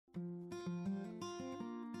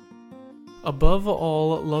Above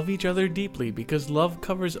all, love each other deeply, because love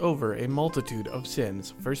covers over a multitude of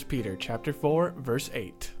sins. 1 Peter chapter 4, verse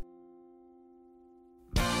 8.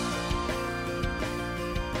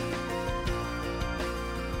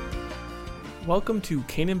 Welcome to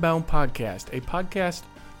Canaan Bound Podcast, a podcast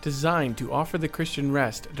designed to offer the Christian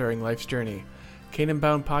rest during life's journey. Canaan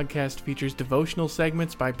Bound Podcast features devotional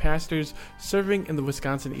segments by pastors serving in the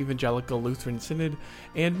Wisconsin Evangelical Lutheran Synod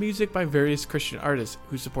and music by various Christian artists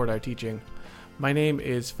who support our teaching. My name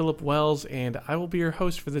is Philip Wells, and I will be your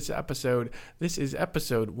host for this episode. This is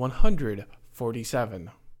episode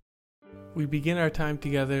 147. We begin our time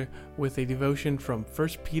together with a devotion from 1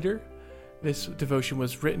 Peter. This devotion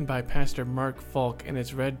was written by Pastor Mark Falk and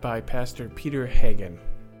is read by Pastor Peter Hagen.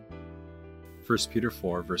 1 Peter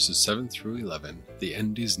 4, verses 7 through 11, the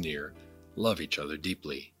end is near. Love each other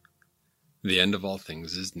deeply. The end of all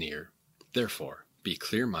things is near. Therefore, be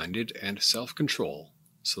clear-minded and self-control,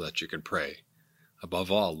 so that you can pray.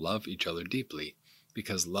 Above all, love each other deeply,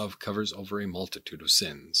 because love covers over a multitude of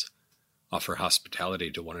sins. Offer hospitality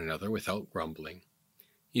to one another without grumbling.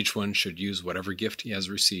 Each one should use whatever gift he has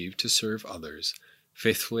received to serve others,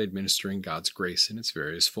 faithfully administering God's grace in its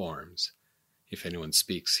various forms. If anyone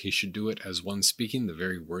speaks, he should do it as one speaking the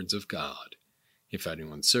very words of God. If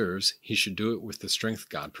anyone serves, he should do it with the strength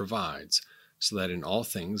God provides, so that in all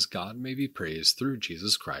things God may be praised through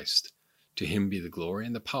Jesus Christ. To him be the glory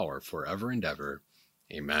and the power forever and ever.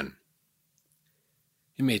 Amen.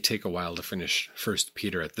 It may take a while to finish 1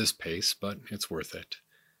 Peter at this pace, but it's worth it.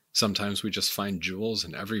 Sometimes we just find jewels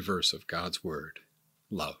in every verse of God's word.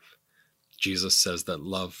 Love. Jesus says that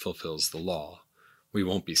love fulfills the law. We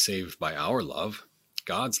won't be saved by our love.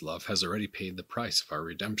 God's love has already paid the price of our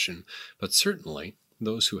redemption, but certainly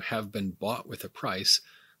those who have been bought with a price,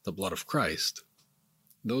 the blood of Christ,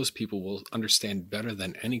 those people will understand better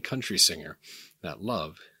than any country singer that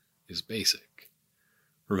love is basic.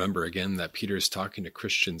 Remember again that Peter is talking to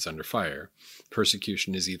Christians under fire.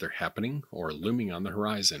 Persecution is either happening or looming on the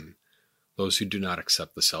horizon. Those who do not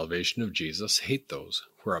accept the salvation of Jesus hate those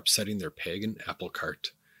who are upsetting their pagan apple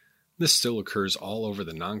cart. This still occurs all over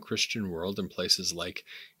the non-Christian world in places like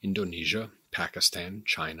Indonesia, Pakistan,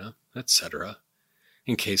 China, etc.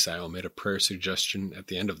 In case I omit a prayer suggestion at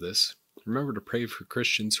the end of this, remember to pray for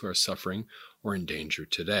Christians who are suffering or in danger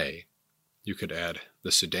today. You could add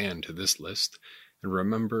the Sudan to this list, and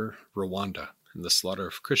remember Rwanda and the slaughter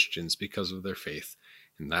of Christians because of their faith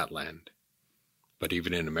in that land. But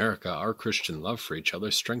even in America, our Christian love for each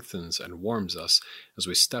other strengthens and warms us as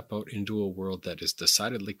we step out into a world that is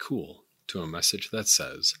decidedly cool to a message that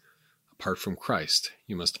says, apart from Christ,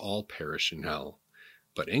 you must all perish in hell.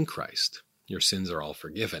 But in Christ, your sins are all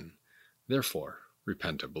forgiven. Therefore,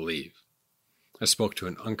 repent and believe. I spoke to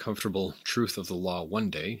an uncomfortable truth of the law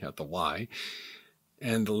one day at the Y,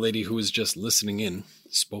 and the lady who was just listening in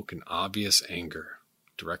spoke in obvious anger.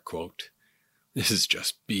 Direct quote, "This is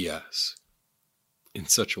just BS." In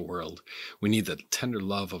such a world, we need the tender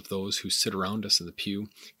love of those who sit around us in the pew,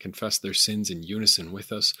 confess their sins in unison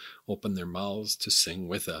with us, open their mouths to sing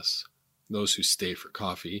with us. Those who stay for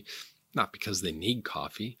coffee, not because they need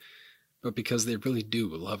coffee, but because they really do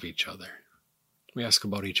love each other. We ask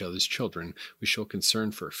about each other's children, we show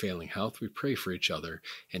concern for failing health, we pray for each other,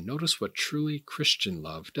 and notice what truly Christian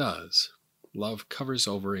love does. Love covers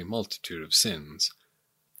over a multitude of sins.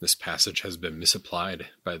 This passage has been misapplied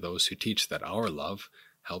by those who teach that our love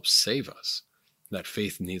helps save us, that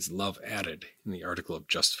faith needs love added in the article of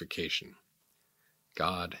justification.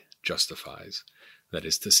 God justifies. That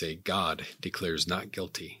is to say, God declares not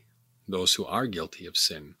guilty those who are guilty of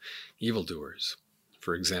sin, evildoers.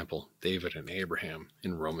 For example, David and Abraham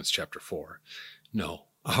in Romans chapter 4. No,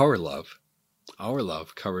 our love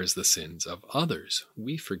covers the sins of others.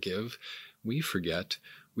 We forgive, we forget,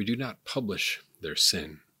 we do not publish their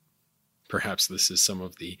sin. Perhaps this is some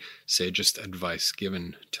of the sagest advice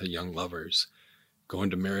given to young lovers. Go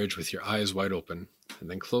into marriage with your eyes wide open, and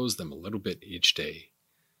then close them a little bit each day.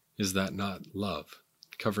 Is that not love,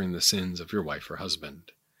 covering the sins of your wife or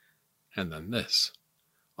husband? And then this.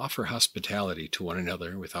 Offer hospitality to one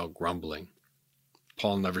another without grumbling.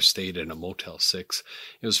 Paul never stayed in a Motel 6.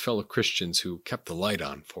 It was fellow Christians who kept the light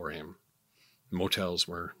on for him. Motels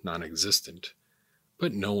were non-existent.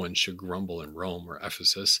 But no one should grumble in Rome or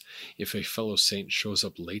Ephesus if a fellow saint shows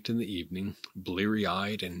up late in the evening,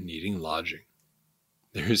 bleary-eyed and needing lodging.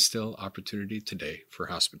 There is still opportunity today for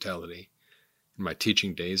hospitality. In my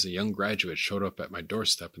teaching days, a young graduate showed up at my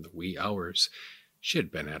doorstep in the wee hours. She had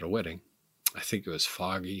been at a wedding. I think it was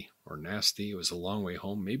foggy or nasty. It was a long way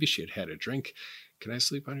home. Maybe she had had a drink. Can I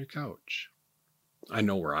sleep on your couch? I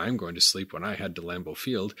know where I'm going to sleep when I head to Lambeau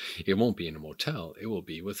Field. It won't be in a motel. It will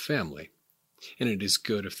be with family. And it is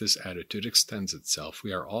good if this attitude extends itself.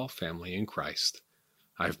 We are all family in Christ.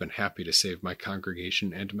 I have been happy to save my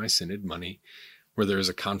congregation and my synod money. Where there is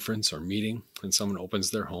a conference or meeting and someone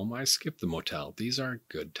opens their home, I skip the motel. These are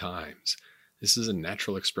good times. This is a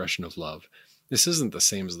natural expression of love. This isn't the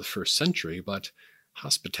same as the first century, but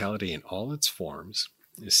hospitality in all its forms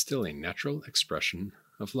is still a natural expression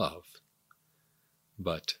of love.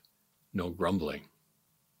 But no grumbling.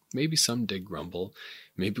 Maybe some did grumble.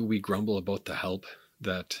 Maybe we grumble about the help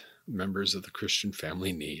that members of the Christian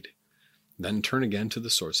family need. Then turn again to the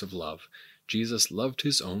source of love. Jesus loved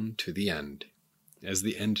his own to the end. As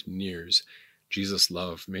the end nears, Jesus'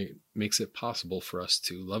 love makes it possible for us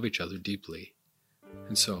to love each other deeply.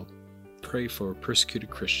 And so, pray for persecuted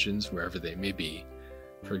Christians wherever they may be.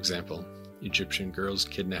 For example, Egyptian girls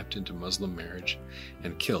kidnapped into Muslim marriage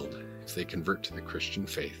and killed if they convert to the Christian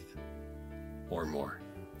faith, or more.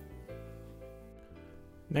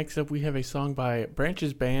 Next up, we have a song by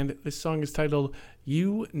Branches Band. This song is titled,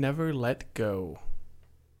 You Never Let Go.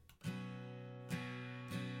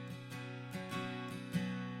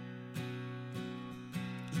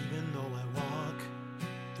 Even though I walk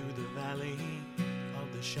through the valley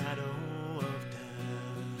of the shadow of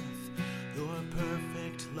death, your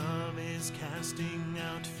perfect love is casting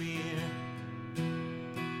out fear.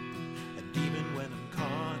 And even when I'm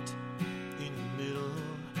caught in the middle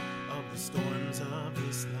of the storms of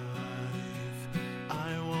this life,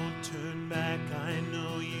 I won't turn back. I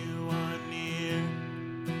know you are near,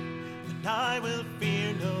 and I will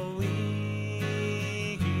fear no evil,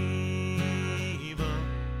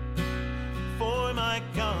 for my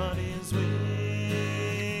God is with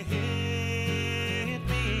me.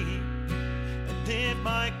 And if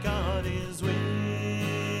my God is with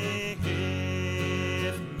me,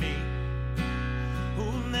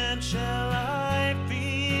 whom then shall I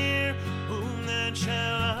fear? Whom then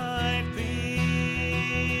shall I fear?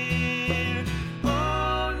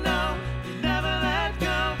 Oh no, you never let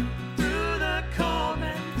go through the cold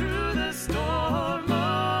and through the storm.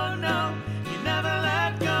 Oh no, you never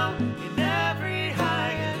let go in every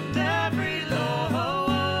high and every low.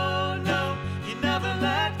 Oh no, you never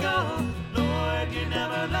let go, Lord, you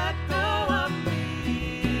never let go of me.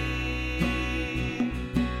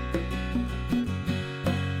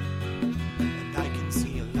 And I can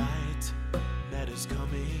see a light that is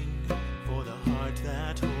coming for the heart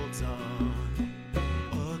that holds on,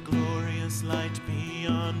 a glorious light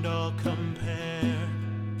beyond all compare.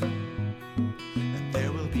 And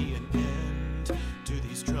there will be an end to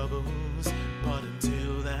these troubles, but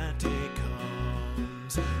until that day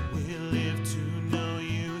comes, we'll live to know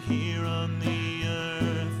you here on the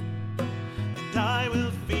earth. And I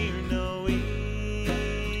will fear no evil,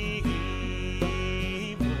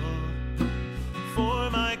 for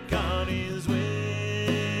my God is with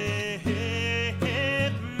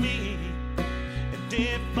me. And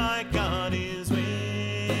if my God is with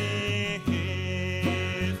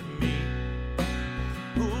me,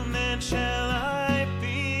 whom then shall I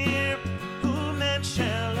fear? Whom then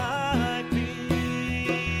shall I fear?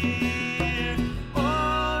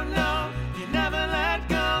 Oh no, you never let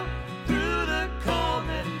go through the cold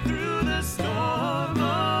and through the storm.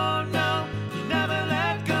 Oh no, you never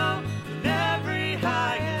let go in every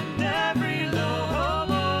high and every low.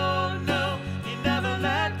 Oh no, you never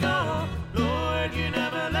let go, Lord, you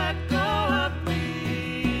never let go of me.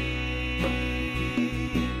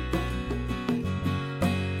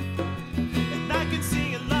 And I can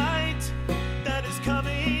see a light that is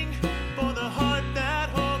coming for the heart that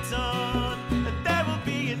holds on. And there will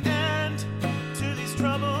be an end to these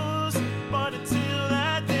troubles, but until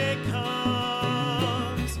that day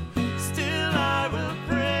comes, still I will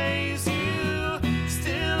praise you.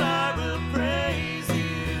 Still I will praise you.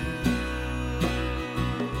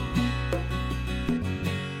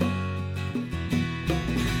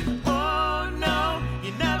 Oh no,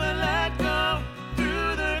 you never let go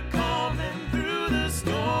through the calm and through the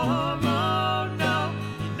storm. Oh no,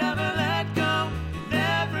 you never let go in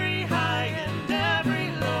every high and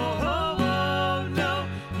every low. Oh no,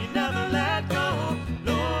 you never let go,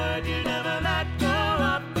 Lord, you never let go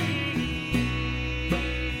of me.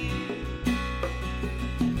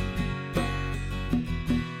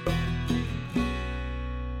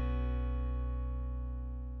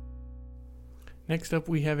 Next up,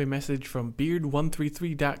 we have a message from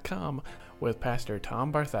Beard133.com with Pastor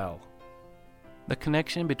Tom Barthel. The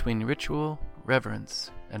connection between ritual,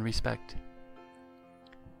 reverence, and respect.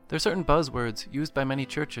 There are certain buzzwords used by many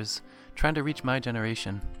churches trying to reach my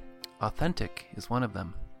generation. Authentic is one of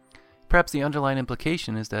them. Perhaps the underlying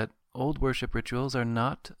implication is that old worship rituals are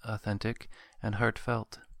not authentic and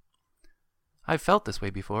heartfelt. I've felt this way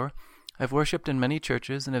before. I've worshipped in many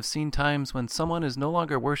churches and have seen times when someone is no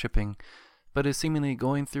longer worshiping, but is seemingly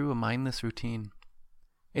going through a mindless routine.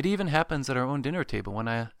 It even happens at our own dinner table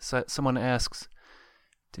when someone asks,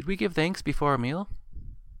 "Did we give thanks before our meal?"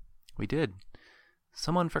 We did.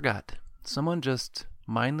 Someone forgot. Someone just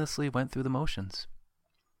mindlessly went through the motions.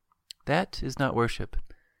 That is not worship.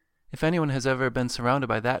 If anyone has ever been surrounded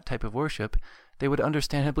by that type of worship, they would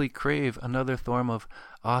understandably crave another form of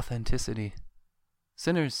authenticity.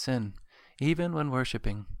 Sinners sin, even when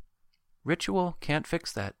worshiping. Ritual can't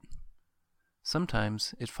fix that.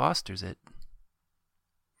 Sometimes it fosters it.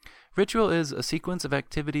 Ritual is a sequence of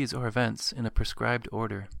activities or events in a prescribed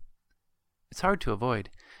order. It's hard to avoid.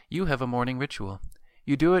 You have a morning ritual.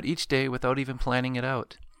 You do it each day without even planning it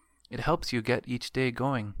out. It helps you get each day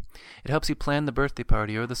going. It helps you plan the birthday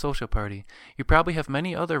party or the social party. You probably have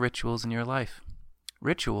many other rituals in your life.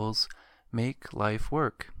 Rituals make life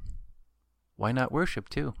work. Why not worship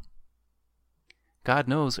too? God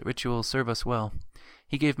knows that rituals serve us well.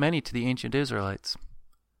 He gave many to the ancient Israelites.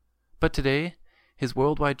 But today, His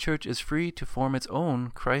worldwide church is free to form its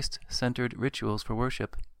own Christ-centered rituals for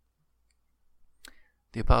worship.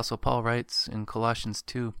 The Apostle Paul writes in Colossians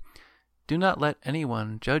 2, "Do not let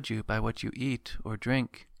anyone judge you by what you eat or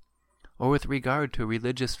drink, or with regard to a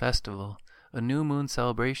religious festival, a new moon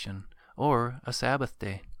celebration, or a Sabbath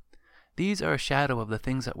day. These are a shadow of the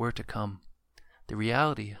things that were to come. The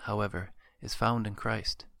reality, however, is found in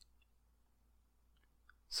Christ."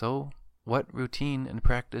 So, what routine and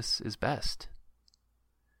practice is best?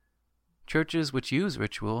 Churches which use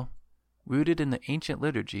ritual, rooted in the ancient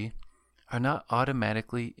liturgy, are not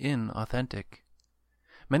automatically inauthentic.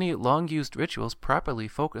 Many long-used rituals properly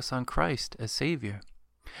focus on Christ as Savior.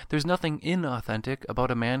 There's nothing inauthentic about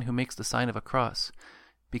a man who makes the sign of a cross,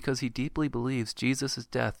 because he deeply believes Jesus'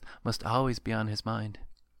 death must always be on his mind.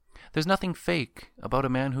 There's nothing fake about a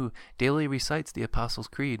man who daily recites the Apostles'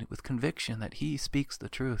 Creed with conviction that he speaks the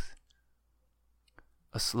truth.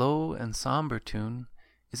 A slow and somber tune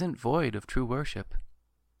isn't void of true worship.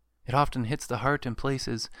 It often hits the heart in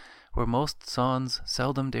places where most songs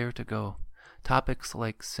seldom dare to go. Topics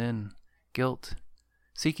like sin, guilt,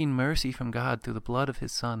 seeking mercy from God through the blood of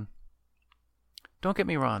His Son. Don't get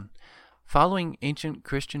me wrong. Following ancient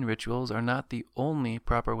Christian rituals are not the only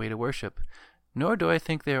proper way to worship, nor do I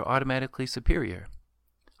think they are automatically superior.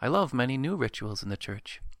 I love many new rituals in the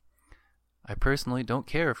church. I personally don't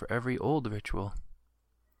care for every old ritual.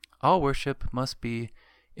 All worship must be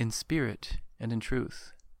in spirit and in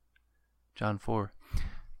truth. John 4.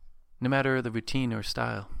 No matter the routine or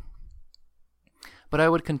style. But I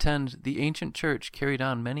would contend the ancient church carried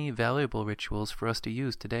on many valuable rituals for us to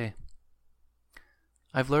use today.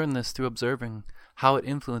 I've learned this through observing how it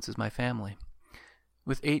influences my family.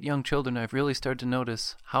 With 8 young children, I've really started to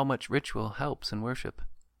notice how much ritual helps in worship.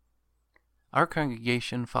 Our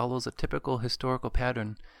congregation follows a typical historical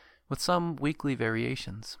pattern with some weekly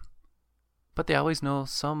variations. But they always know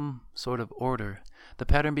some sort of order. The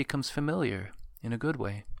pattern becomes familiar in a good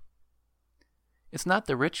way. It's not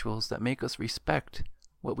the rituals that make us respect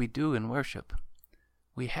what we do in worship.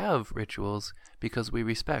 We have rituals because we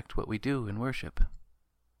respect what we do in worship.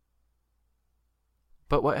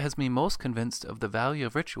 But what has me most convinced of the value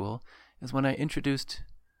of ritual is when I introduced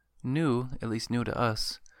new, at least new to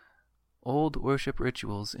us, old worship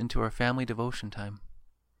rituals into our family devotion time.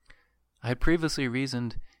 I had previously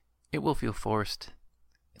reasoned it will feel forced.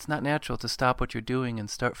 It's not natural to stop what you're doing and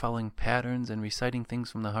start following patterns and reciting things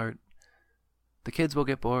from the heart. The kids will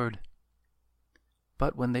get bored.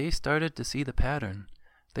 But when they started to see the pattern,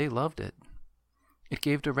 they loved it. It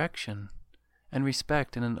gave direction and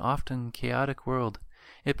respect in an often chaotic world.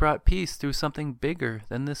 It brought peace through something bigger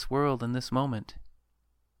than this world and this moment.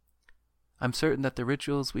 I'm certain that the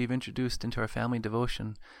rituals we've introduced into our family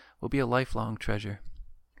devotion will be a lifelong treasure.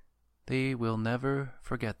 They will never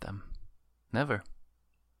forget them. Never.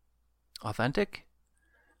 Authentic?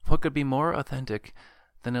 What could be more authentic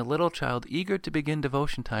than a little child eager to begin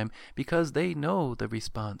devotion time because they know the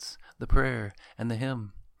response, the prayer, and the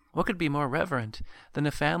hymn? What could be more reverent than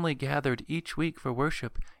a family gathered each week for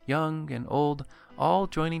worship, young and old, all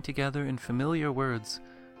joining together in familiar words,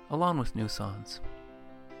 along with new songs?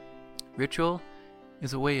 Ritual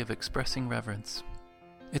is a way of expressing reverence.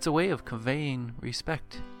 It's a way of conveying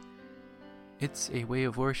respect. It's a way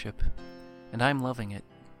of worship, and I'm loving it.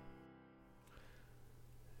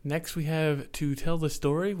 Next we have To Tell the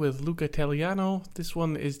Story with Luca Tagliano. This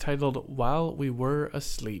one is titled While We Were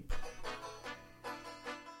Asleep.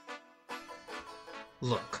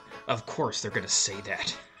 Look, of course they're gonna say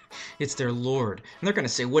that. It's their Lord, and they're gonna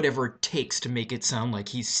say whatever it takes to make it sound like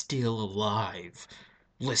he's still alive.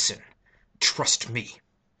 Listen, trust me.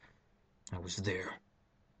 I was there.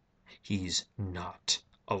 He's not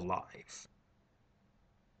alive.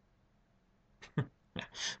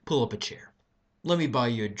 Pull up a chair. Let me buy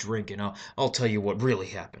you a drink and I'll tell you what really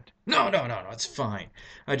happened. No, it's fine.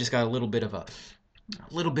 I just got a little bit of a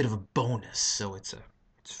bonus, so it's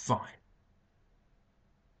fine.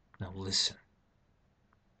 Now listen.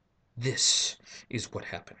 This is what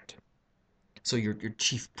happened. So your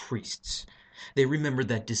chief priests, they remembered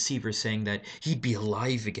that deceiver saying that he'd be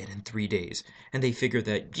alive again in 3 days, and they figured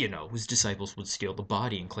that, his disciples would steal the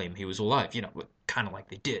body and claim he was alive, kind of like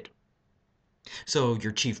they did. So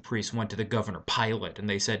your chief priests went to the governor, Pilate, and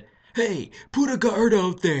they said, "Hey, put a guard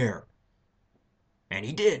out there." And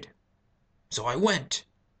he did. So I went.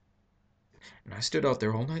 And I stood out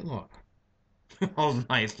there all night long. All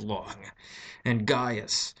night long. And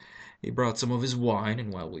Gaius, he brought some of his wine,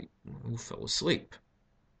 and we fell asleep.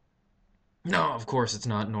 No, of course it's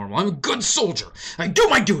not normal. I'm a good soldier. I do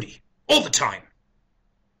my duty all the time.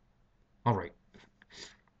 All right.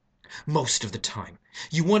 Most of the time.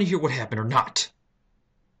 You want to hear what happened or not?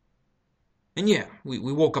 And yeah, we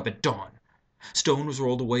woke up at dawn. Stone was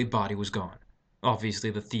rolled away, body was gone. Obviously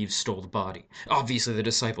the thieves stole the body. Obviously the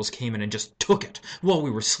disciples came in and just took it while we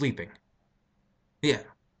were sleeping. Yeah,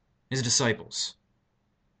 his disciples.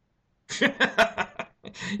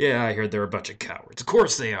 Yeah, I heard they're a bunch of cowards. Of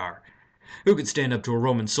course they are. Who could stand up to a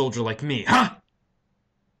Roman soldier like me, huh?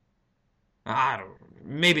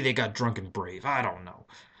 Maybe they got drunk and brave. I don't know.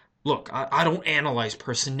 Look, I don't analyze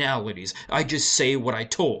personalities. I just say what I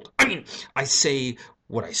told. I say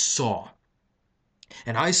what I saw.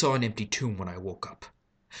 And I saw an empty tomb when I woke up.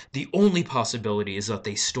 The only possibility is that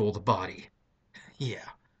they stole the body. Yeah,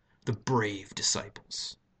 the brave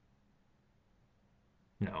disciples.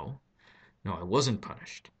 No, I wasn't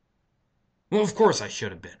punished. Well, of course I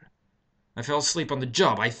should have been. I fell asleep on the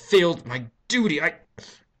job. I failed my duty.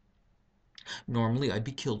 Normally I'd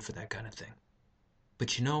be killed for that kind of thing.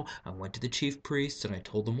 But I went to the chief priests and I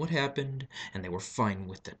told them what happened, and they were fine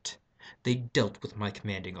with it. They dealt with my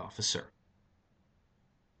commanding officer.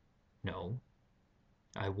 No,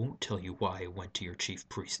 I won't tell you why I went to your chief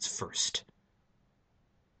priests first.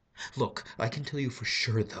 Look, I can tell you for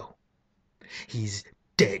sure, though. He's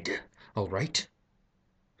dead, all right?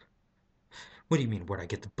 What do you mean, where'd I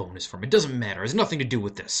get the bonus from? It doesn't matter. It has nothing to do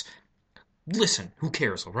with this. Listen, who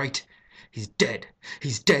cares, all right? He's dead.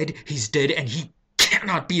 He's dead, and he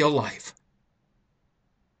cannot be alive.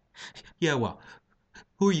 Yeah, well,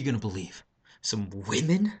 who are you going to believe? Some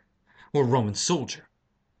women? Or a Roman soldier?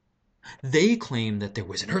 They claim that there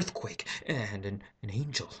was an earthquake and an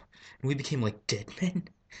angel, and we became like dead men.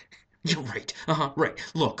 You're right. Right.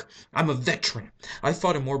 Look, I'm a veteran. I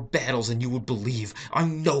fought in more battles than you would believe. I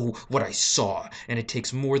know what I saw, and it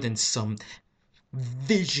takes more than some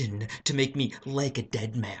vision to make me like a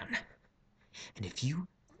dead man. And if you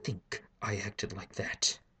think I acted like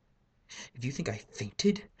that, if you think I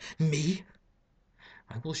fainted, me,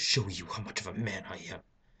 I will show you how much of a man I am,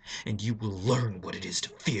 and you will learn what it is to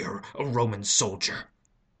fear a Roman soldier.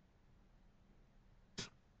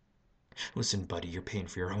 Listen, buddy, you're paying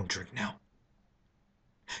for your own drink now.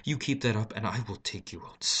 You keep that up, and I will take you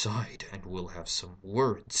outside, and we'll have some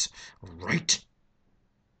words, all right?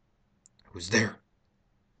 I was there.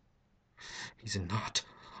 He's not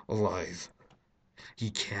alive.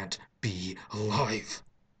 He can't be alive.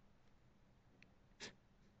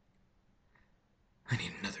 I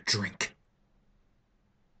need another drink.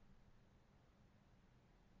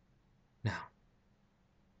 Now,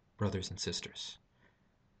 brothers and sisters,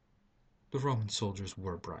 the Roman soldiers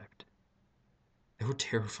were bribed. They were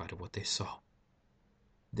terrified of what they saw.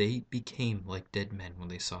 They became like dead men when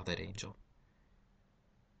they saw that angel.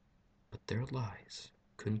 But their lies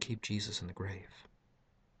couldn't keep Jesus in the grave.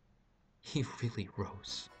 He really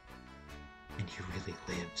rose, and he really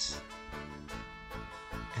lives.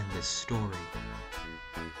 And this story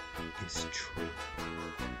is true.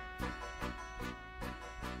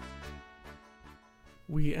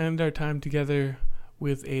 We end our time together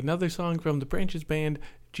with another song from the Branches Band,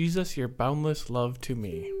 Jesus, Your Boundless Love to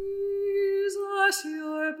Me. Jesus,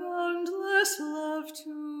 your boundless love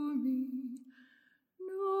to me,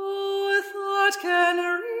 no thought can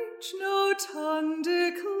reach, no tongue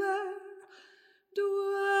declare.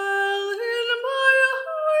 Dwell in my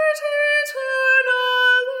heart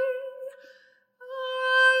eternally,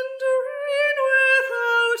 and reign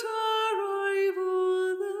without a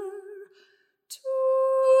rival there. To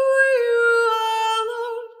you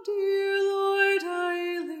alone, dear Lord,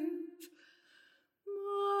 I live.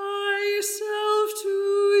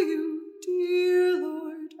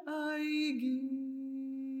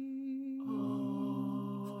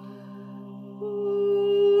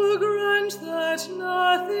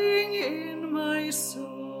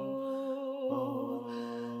 soul.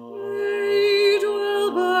 May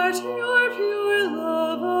dwell but your pure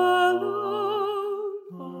love alone.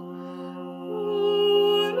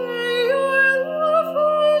 Oh, may your love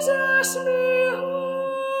possess me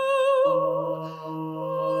whole.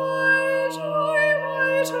 My joy,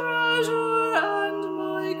 my treasure, and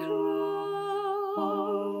my crown.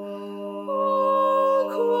 All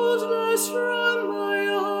coldness from my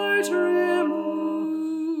heart remove.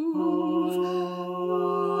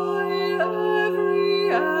 My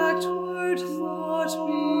every act, word, thought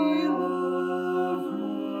be love.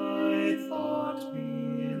 My thought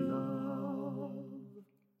be love.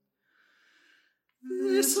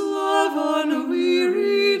 This love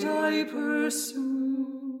unwearied I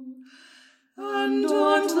pursue, and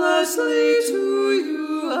dauntlessly to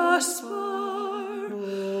you aspire.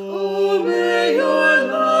 Oh, may your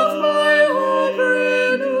love my hope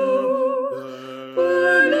renew,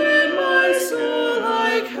 burn in my soul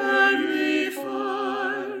like heavenly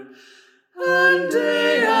fire, and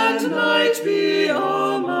day and night be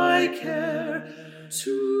all my care,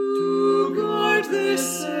 to guard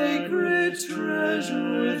this sacred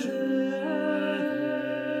treasure there.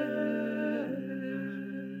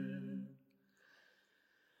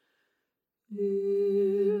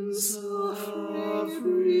 In suffering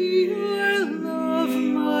free I love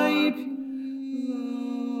my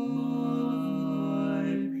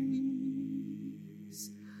peace.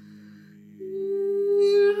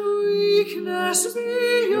 In weakness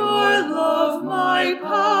be your love my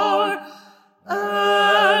power,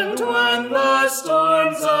 and when the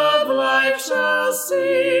storms of life shall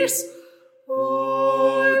cease,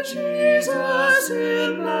 oh Jesus,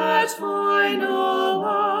 in that final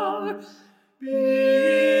hour,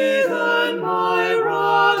 be then my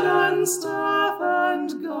rod and staff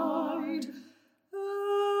and guide,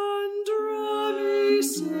 and draw me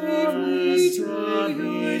safely to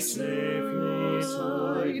your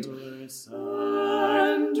side,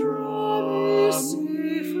 and draw me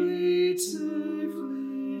safely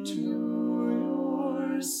to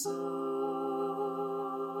your side.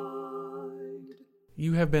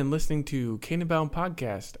 You have been listening to Canaan Bound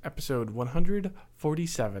Podcast, episode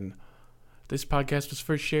 147. This podcast was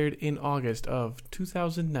first shared in August of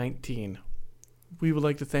 2019. We would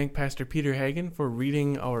like to thank Pastor Peter Hagen for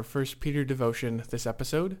reading our First Peter devotion this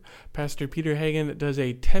episode. Pastor Peter Hagen does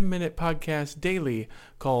a 10-minute podcast daily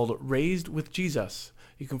called Raised with Jesus.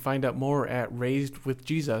 You can find out more at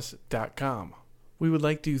raisedwithjesus.com. We would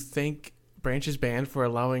like to thank Branches Band for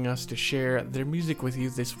allowing us to share their music with you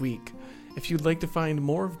this week. If you'd like to find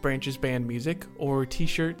more of Branches Band music or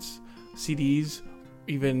t-shirts, CDs,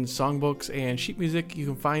 even songbooks and sheet music, you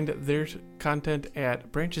can find their content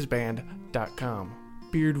at branchesband.com.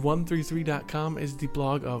 Beard133.com is the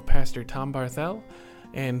blog of Pastor Tom Barthel,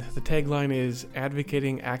 and the tagline is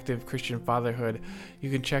Advocating Active Christian Fatherhood. You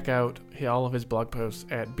can check out all of his blog posts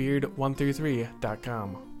at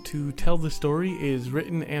beard133.com. To Tell the Story is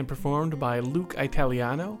written and performed by Luke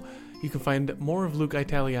Italiano. You can find more of Luke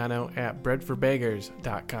Italiano at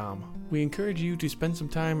breadforbeggars.com. We encourage you to spend some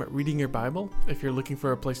time reading your Bible. If you're looking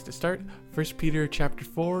for a place to start, 1 Peter chapter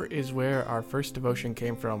 4 is where our first devotion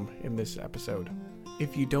came from in this episode.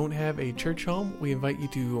 If you don't have a church home, we invite you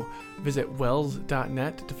to visit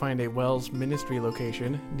wells.net to find a Wells ministry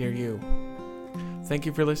location near you. Thank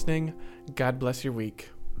you for listening. God bless your week.